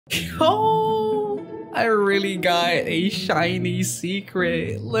Oh, I really got a shiny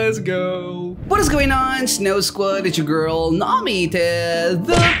secret. Let's go. What is going on, Snow Squad? It's your girl, Namite,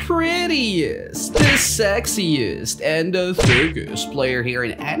 the prettiest, the sexiest, and the thickest player here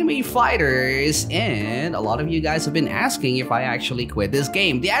in Anime Fighters. And a lot of you guys have been asking if I actually quit this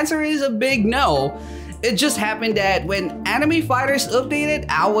game. The answer is a big no. It just happened that when Anime Fighters updated,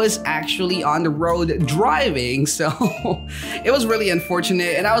 I was actually on the road driving, so it was really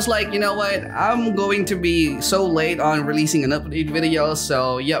unfortunate. And I was like, you know what? I'm going to be so late on releasing an update video,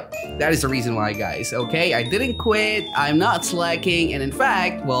 so yep, that is the reason why, guys. Okay, I didn't quit, I'm not slacking, and in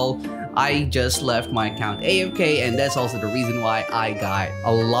fact, well, I just left my account AFK, and that's also the reason why I got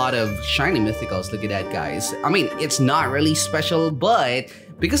a lot of shiny mythicals. Look at that, guys. I mean, it's not really special, but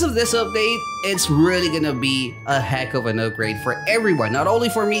because of this update, it's really gonna be a heck of an upgrade for everyone. Not only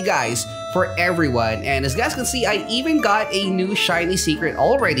for me, guys, for everyone. And as you guys can see, I even got a new shiny secret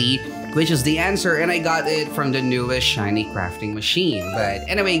already, which is the answer, and I got it from the newest shiny crafting machine. But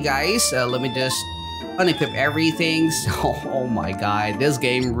anyway, guys, let me just unequip everything. So, oh my god, this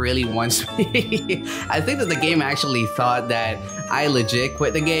game really wants me. I think that the game actually thought that I legit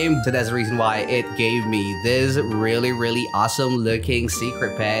quit the game, so that's the reason why it gave me this really awesome looking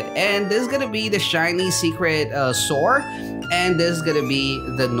secret pet. And this is gonna be the shiny secret sword, and this is gonna be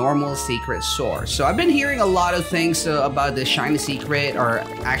the normal secret sword. So I've been hearing a lot of things about the shiny secret, or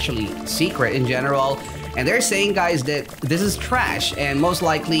actually secret in general. And they're saying, guys, that this is trash, and most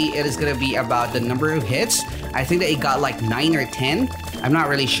likely it is gonna be about the number of hits. I think that it got like 9 or 10. I'm not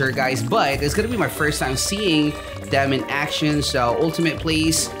really sure, guys, but it's gonna be my first time seeing them in action. So ultimate,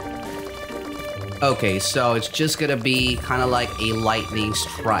 please. Okay, so it's just gonna be kind of like a lightning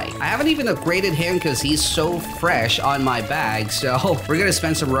strike. I haven't even upgraded him because he's so fresh on my bag. So we're gonna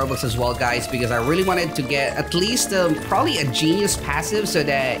spend some Robux as well, guys, because I really wanted to get at least probably a genius passive, so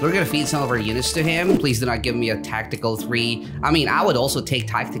that we're gonna feed some of our units to him. Please do not give me a tactical 3. I mean, I would also take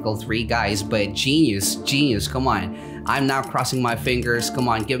tactical 3, guys, but genius, come on. I'm now crossing my fingers. Come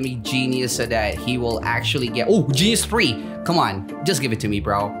on, give me genius so that he will actually get, oh, genius 3. Come on, just give it to me,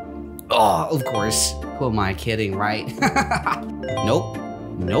 bro. Oh, of course. Who am I kidding, right? Nope.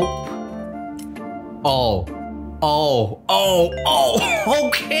 Oh,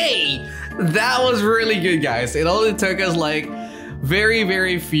 okay. That was really good, guys. It only took us like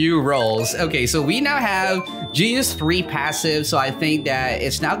very few rolls. Okay, so we now have Genius 3 passive, so I think that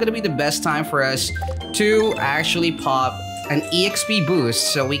it's now gonna be the best time for us to actually pop an EXP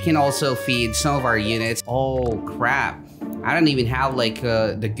boost, so we can also feed some of our units. Oh, crap. I don't even have like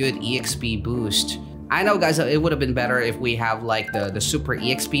the good EXP boost. I know, guys, it would have been better if we have like the super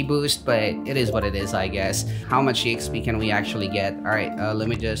EXP boost, but it is what it is, I guess. How much EXP can we actually get? All right, let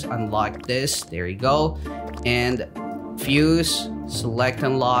me just unlock this. There you go. And fuse, select,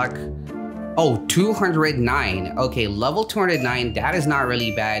 unlock. Oh, 209. Okay, level 209, that is not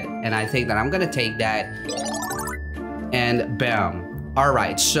really bad. And I think that I'm gonna take that. And bam. All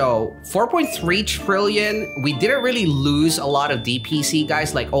right, so 4.3 trillion. We didn't really lose a lot of DPC,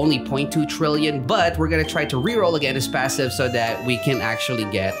 guys, like only 0.2 trillion, but we're gonna try to reroll again this passive so that we can actually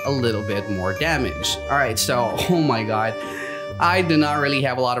get a little bit more damage. All right, so, oh my god. I do not really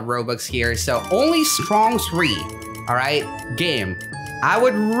have a lot of Robux here, so only strong 3. All right, game. I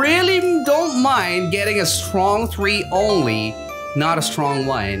would really don't mind getting a strong 3 only, not a strong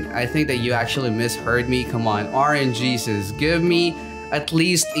 1. I think that you actually misheard me. Come on, RNGesus, give me at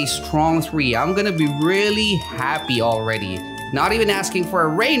least a strong 3. I'm gonna be really happy already. Not even asking for a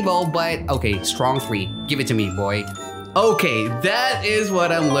rainbow, but okay, strong 3. Give it to me, boy. Okay, that is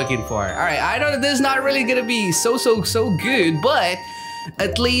what I'm looking for. All right, I know that this is not really gonna be so good, but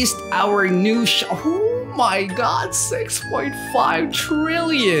at least our new oh my god, 6.5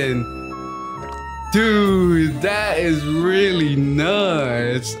 trillion. Dude, that is really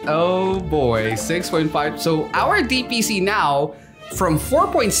nuts. Oh boy, 6.5. So our DPC now, from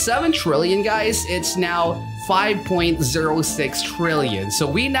 4.7 trillion, guys, it's now 5.06 trillion. So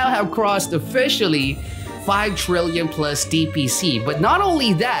we now have crossed officially 5 trillion plus DPC. But not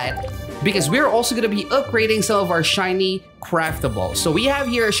only that, because we're also going to be upgrading some of our shiny craftables. So we have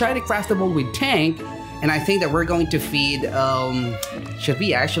here a shiny craftable with tank, and I think that we're going to feed, should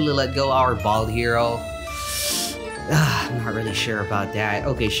we actually let go our bald hero? I'm not really sure about that.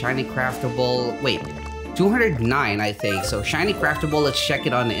 Okay, shiny craftable, wait. 209, I think. So shiny craftable, let's check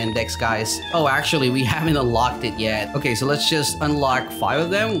it on the index, guys. Oh, actually, we haven't unlocked it yet. Okay, so let's just unlock 5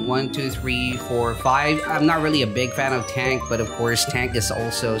 of them. 1, 2, 3, 4, 5. I'm not really a big fan of tank, but of course, tank is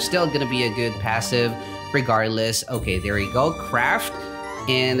also still gonna be a good passive regardless. Okay, there we go. Craft.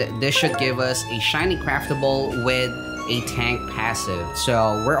 And this should give us a shiny craftable with a tank passive.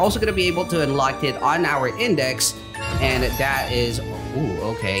 So we're also gonna be able to unlock it on our index, and that is, ooh,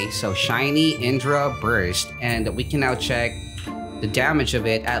 okay, so Shiny Indra Burst, and we can now check the damage of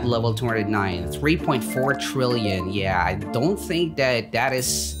it at level 209, 3.4 trillion. Yeah, I don't think that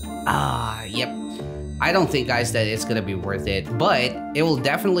is, yep. I don't think, guys, that it's gonna be worth it, but it will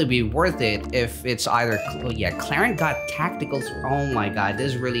definitely be worth it if it's either, oh yeah, Clarence got tacticals. Oh my god,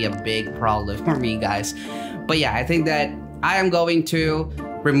 this is really a big problem for me, guys. But yeah, I think that I am going to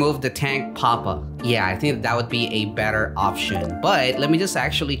remove the tank Papa. Yeah, I think that would be a better option. But let me just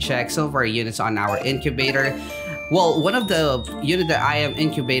actually check some of our units on our incubator. Well, one of the unit that I am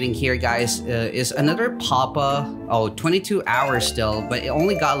incubating here, guys, is another Papa. Oh, 22 hours still, but it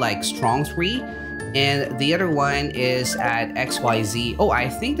only got like strong 3. And the other one is at XYZ. Oh, I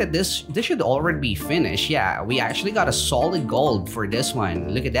think that this should already be finished. Yeah, we actually got a solid gold for this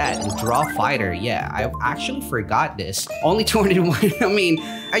one. Look at that. Draw fighter. Yeah, I actually forgot this. Only 201. I mean,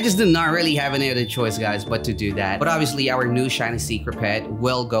 I just did not really have any other choice, guys, but to do that. But obviously, our new shiny secret pet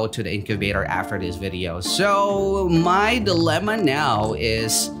will go to the incubator after this video. So my dilemma now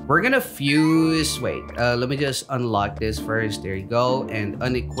is we're gonna fuse. Wait, let me just unlock this first. There you go. And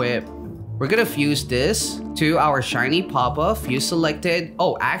unequip. We're gonna fuse this to our shiny Papa. Fuse selected.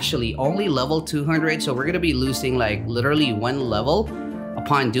 Oh, actually, only level 200. So we're gonna be losing like literally 1 level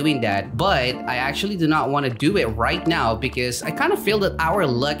upon doing that. But I actually do not want to do it right now because I kind of feel that our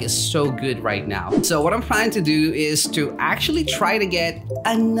luck is so good right now. So what I'm planning to do is to actually try to get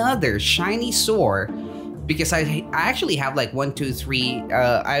another shiny Soar. Because I actually have like 1, 2, 3.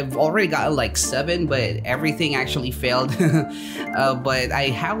 I've already got like 7, but everything actually failed. But I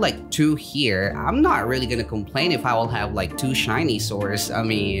have like 2 here. I'm not really gonna complain if I will have like 2 shiny Soars. I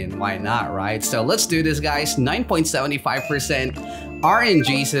mean, why not, right? So let's do this, guys. 9.75%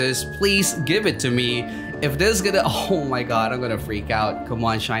 RNGesus. Please give it to me. If this is gonna, oh my god, I'm gonna freak out. Come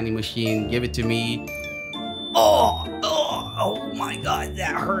on, shiny machine, give it to me. Oh my god,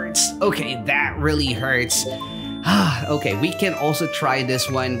 that hurts. Okay, that really hurts. Okay, we can also try this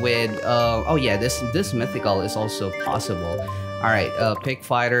one with, oh yeah, this mythical is also possible. All right, pick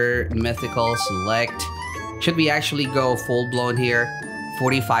fighter, mythical, select. Should we actually go full blown here?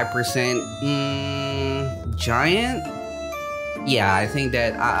 45%. Giant? Yeah, I think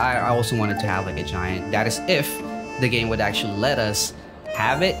that I also wanted to have like a giant. That is if the game would actually let us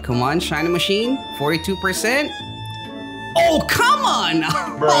have it. Come on, shiny machine. 42%. Oh, come on!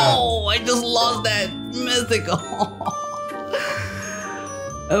 Bruh. Oh, I just lost that mythical.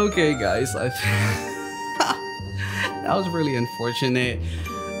 Okay, guys. That was really unfortunate.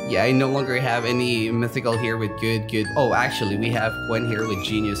 Yeah, I no longer have any mythical here with good. Oh, actually, we have one here with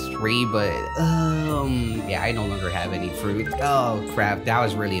Genius 3, but yeah, I no longer have any fruit. Oh, crap. That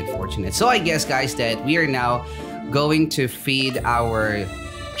was really unfortunate. So I guess, guys, that we are now going to feed our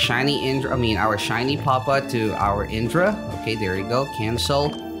shiny Indra, our shiny Papa to our Indra. Okay, there you go.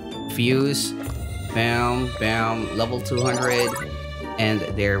 Cancel. Fuse. Bam, bam. Level 200. And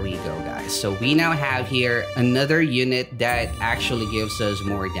there we go, guys. So we now have here another unit that actually gives us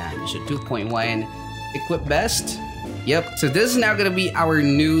more damage. So 2.1. Equip best. Yep. So this is now going to be our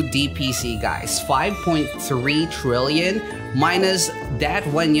new DPC, guys. 5.3 trillion. Minus that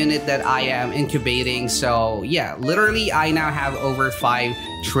one unit that I am incubating. So yeah, literally I now have over 5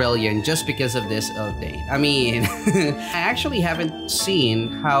 trillion just because of this update. I mean, I actually haven't seen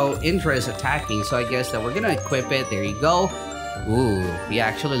how Indra is attacking, so I guess that we're gonna equip it. There you go. Ooh, he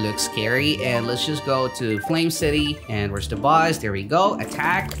actually looks scary. And let's just go to Flame City. And where's the boss? There we go.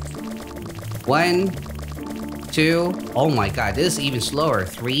 Attack. 1, 2. Oh my god, this is even slower.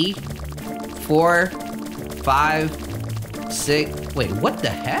 3, 4, 5, 6. Wait, what the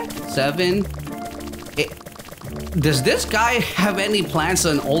heck? 7. Does this guy have any plans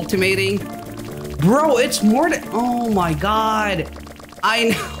on ultimating? Bro, it's more than, oh my god. I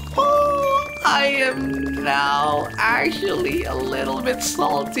know. I am now actually a little bit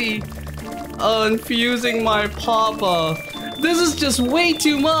salty on fusing my Papa. This is just way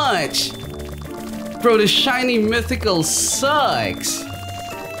too much. Bro, the shiny mythical sucks.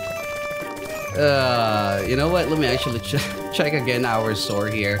 You know what? Let me actually check again our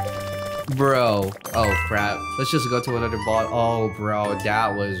sword here. Bro. Oh, crap. Let's just go to another bot. Oh, bro.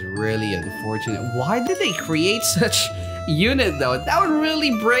 That was really unfortunate. Why did they create such unit, though? That would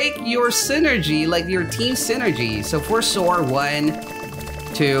really break your synergy, like your team synergy. So for Soar, 1,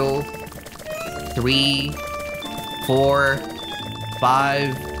 2, 3, 4,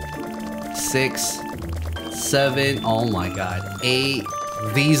 5, 6, 7. Oh my god. 8.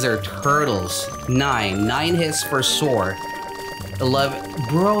 These are turtles. 9 hits for Soar. 11.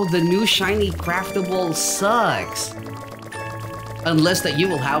 Bro, the new shiny craftable sucks. Unless that you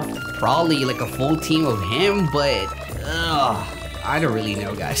will have probably like a full team of him, but I don't really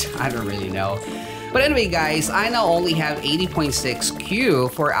know, guys. I don't really know. But anyway, guys, I now only have 80.6 Q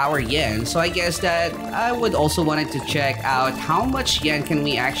for our yen, so I guess that I would also wanted to check out how much yen can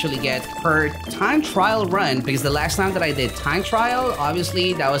we actually get per time trial run, because the last time that I did time trial,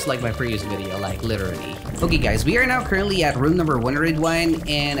 obviously that was like my previous video, like literally. Okay guys, we are now currently at room number 101,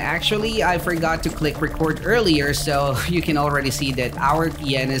 and actually I forgot to click record earlier, so you can already see that our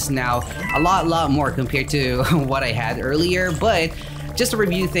yen is now a lot more compared to what I had earlier. But just to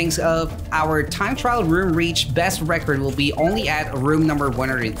review things up, our time trial room reach best record will be only at room number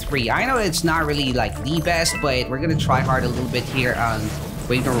 103. I know it's not really like the best, but we're gonna try hard a little bit here on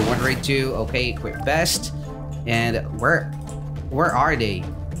wave number 102. Okay, equip best. And where are they?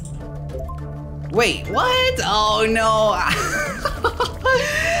 Wait, what? Oh no.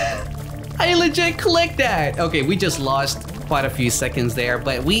 I legit clicked that. Okay, we just lost quite a few seconds there,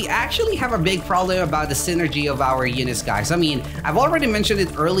 but we actually have a big problem about the synergy of our units, guys. I mean, I've already mentioned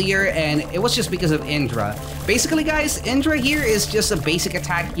it earlier, and it was just because of Indra. Basically, guys, Indra here is just a basic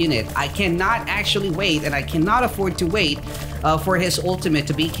attack unit. I cannot actually wait, and I cannot afford to wait for his ultimate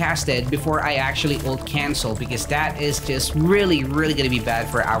to be casted before I actually ult cancel, because that is just really gonna be bad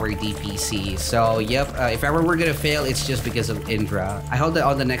for our DPC. So yep, if ever we're gonna fail, it's just because of Indra. I hope that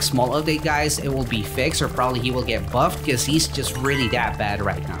on the next small update, guys, it will be fixed, or probably he will get buffed, because he's just really that bad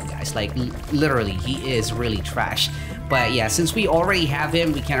right now, guys. Like literally, he is really trash. But yeah, since we already have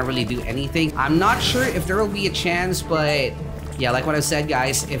him, we can't really do anything. I'm not sure if there will be a chance, but yeah, like what I said,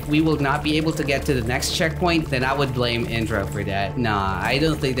 guys, if we will not be able to get to the next checkpoint, then I would blame Indra for that. Nah, I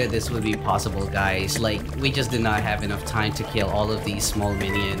don't think that this would be possible, guys. Like, we just did not have enough time to kill all of these small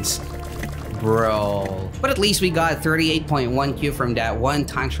minions. Bro. But at least we got 38.1 Q from that one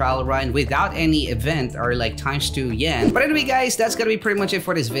time trial run without any event or like ×2 yen. But anyway, guys, that's gonna be pretty much it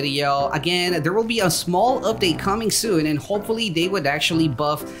for this video. Again, there will be a small update coming soon, and hopefully they would actually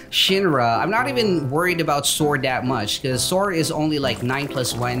buff Shinra. I'm not even worried about Sor that much, because Sor is only like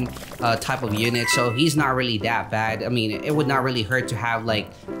 9+1 type of unit, so he's not really that bad. I mean, it would not really hurt to have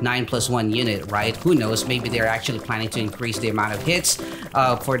like 9+1 unit, right? Who knows? Maybe they're actually planning to increase the amount of hits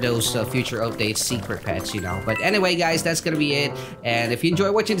for those future updates, secret pets, you know. But anyway, guys, that's gonna be it. And if you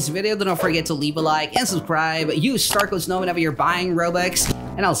enjoy watching this video, don't forget to leave a like and subscribe. Use StarCode Snow whenever you're buying Robux,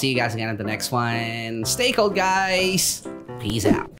 and I'll see you guys again at the next one. Stay cold, guys. Peace out.